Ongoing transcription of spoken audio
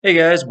Hey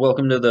guys,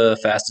 welcome to the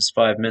Fastest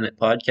 5 Minute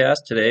podcast.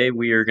 Today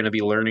we are going to be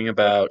learning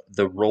about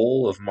the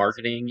role of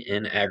marketing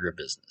in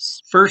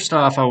agribusiness. First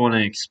off, I want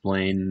to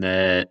explain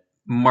that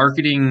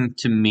marketing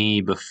to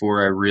me,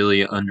 before I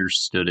really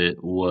understood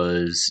it,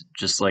 was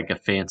just like a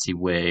fancy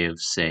way of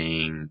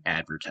saying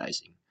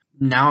advertising.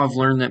 Now I've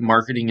learned that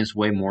marketing is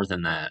way more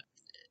than that.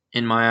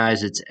 In my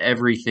eyes, it's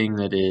everything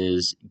that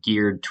is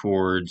geared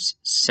towards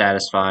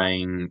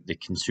satisfying the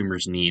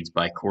consumer's needs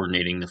by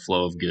coordinating the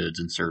flow of goods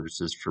and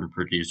services from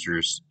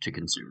producers to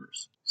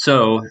consumers.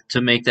 So,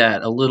 to make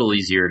that a little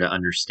easier to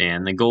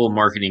understand, the goal of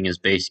marketing is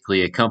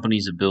basically a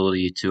company's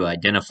ability to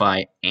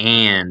identify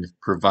and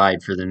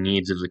provide for the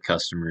needs of the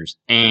customers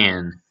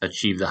and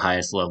achieve the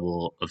highest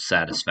level of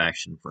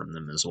satisfaction from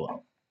them as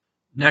well.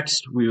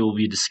 Next, we will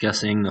be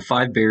discussing the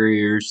 5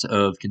 barriers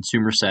of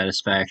consumer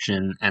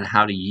satisfaction and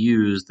how to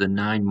use the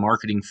 9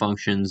 marketing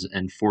functions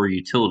and 4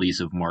 utilities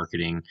of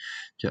marketing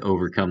to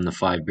overcome the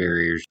 5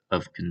 barriers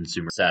of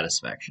consumer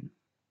satisfaction.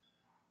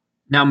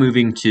 Now,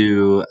 moving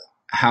to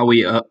how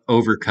we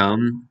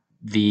overcome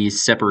the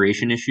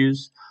separation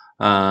issues,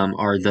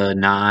 are the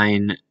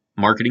 9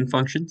 marketing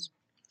functions.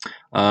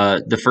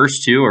 The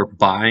first two are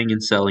buying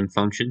and selling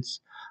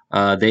functions.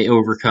 They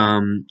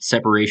overcome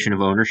separation of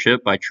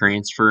ownership by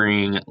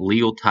transferring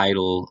legal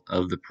title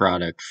of the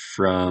product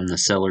from the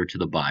seller to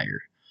the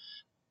buyer.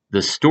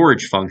 The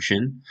storage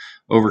function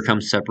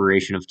overcomes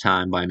separation of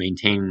time by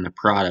maintaining the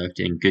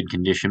product in good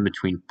condition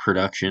between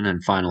production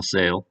and final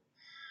sale.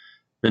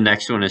 The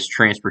next one is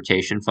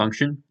transportation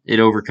function.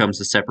 It overcomes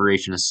the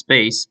separation of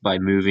space by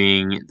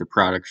moving the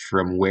product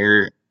from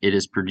where it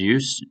is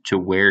produced to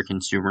where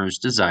consumers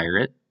desire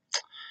it.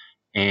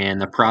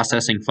 And the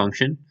processing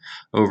function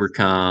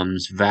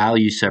overcomes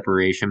value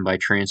separation by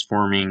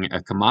transforming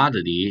a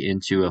commodity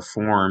into a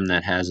form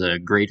that has a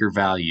greater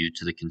value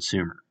to the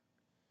consumer.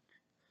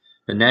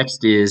 The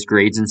next is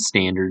grades and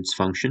standards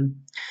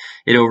function.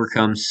 It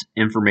overcomes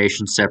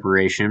information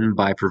separation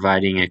by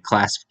providing a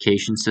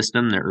classification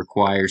system that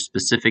requires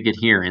specific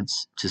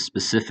adherence to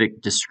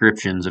specific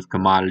descriptions of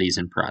commodities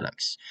and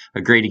products.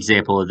 A great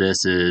example of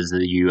this is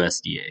the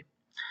USDA.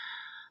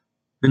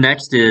 The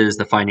next is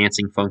the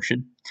financing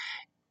function.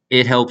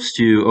 It helps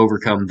to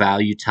overcome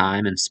value,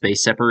 time, and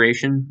space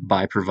separation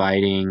by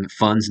providing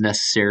funds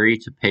necessary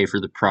to pay for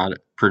the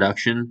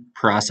production,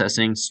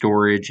 processing,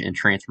 storage, and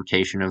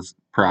transportation of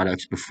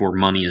products before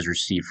money is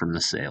received from the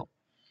sale.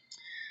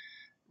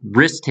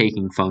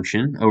 Risk-taking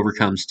function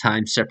overcomes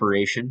time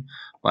separation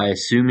by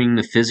assuming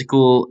the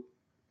physical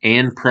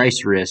and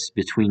price risks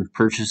between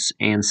purchase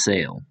and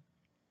sale.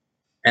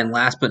 And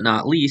last but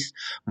not least,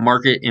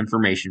 market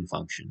information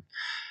function,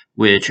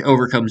 which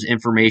overcomes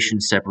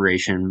information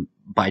separation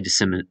by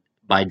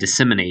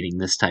disseminating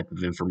this type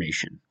of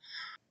information.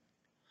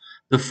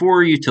 The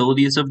 4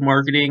 utilities of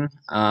marketing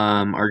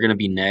are going to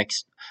be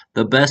next.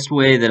 The best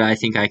way that I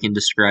think I can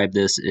describe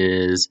this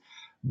is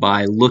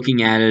by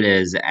looking at it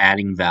as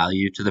adding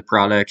value to the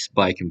products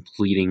by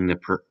completing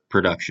the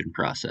production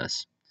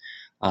process.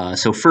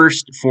 So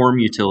first, form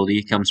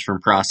utility comes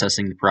from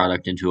processing the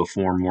product into a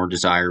form more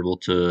desirable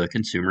to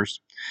consumers.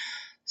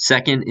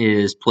 Second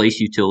is place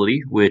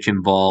utility, which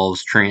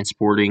involves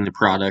transporting the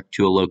product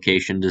to a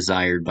location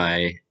desired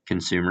by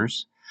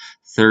consumers.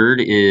 Third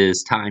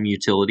is time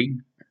utility,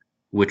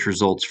 which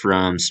results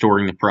from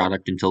storing the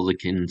product until the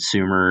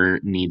consumer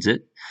needs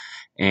it.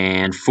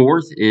 And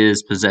fourth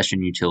is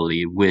possession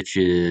utility, which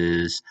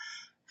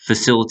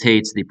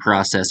facilitates the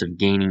process of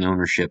gaining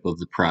ownership of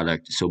the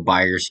product so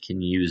buyers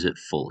can use it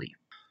fully.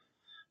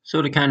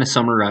 So to kind of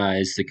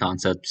summarize the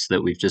concepts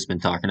that we've just been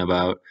talking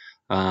about,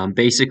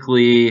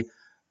 basically,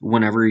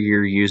 whenever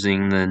you're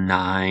using the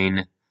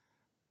 9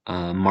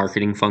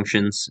 marketing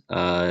functions,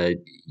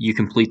 you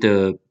complete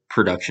the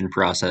production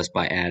process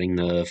by adding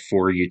the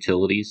 4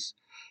 utilities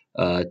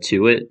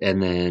to it.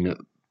 And then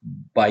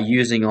by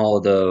using all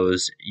of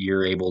those,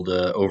 you're able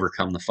to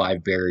overcome the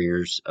 5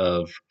 barriers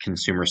of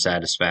consumer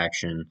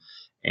satisfaction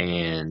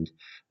and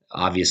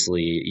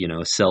obviously,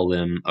 sell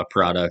them a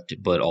product,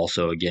 but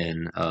also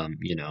again,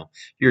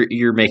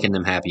 you're making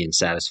them happy and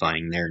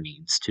satisfying their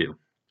needs too.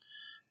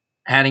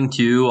 Adding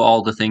to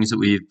all the things that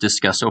we've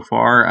discussed so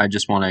far, I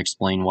just want to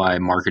explain why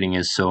marketing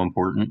is so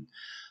important.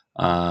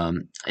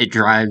 It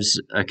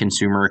drives a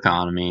consumer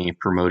economy,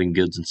 promoting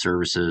goods and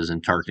services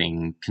and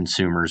targeting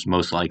consumers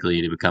most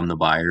likely to become the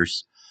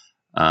buyers.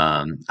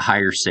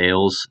 Higher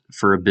sales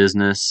for a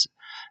business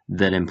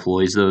that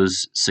employs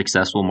those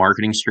successful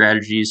marketing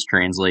strategies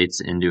translates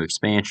into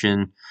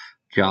expansion,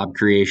 job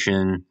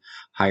creation,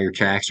 higher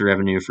tax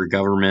revenue for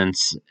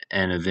governments,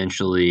 and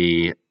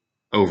eventually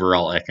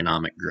overall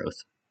economic growth.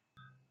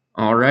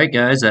 All right,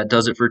 guys, that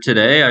does it for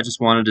today. I just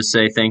wanted to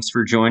say thanks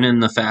for joining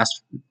the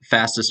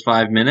fastest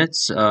 5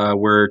 minutes,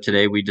 where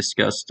today we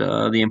discussed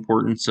the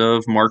importance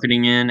of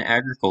marketing in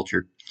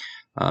agriculture.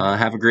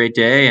 Have a great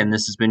day, and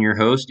this has been your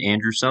host,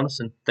 Andrew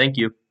Sunnison. Thank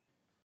you.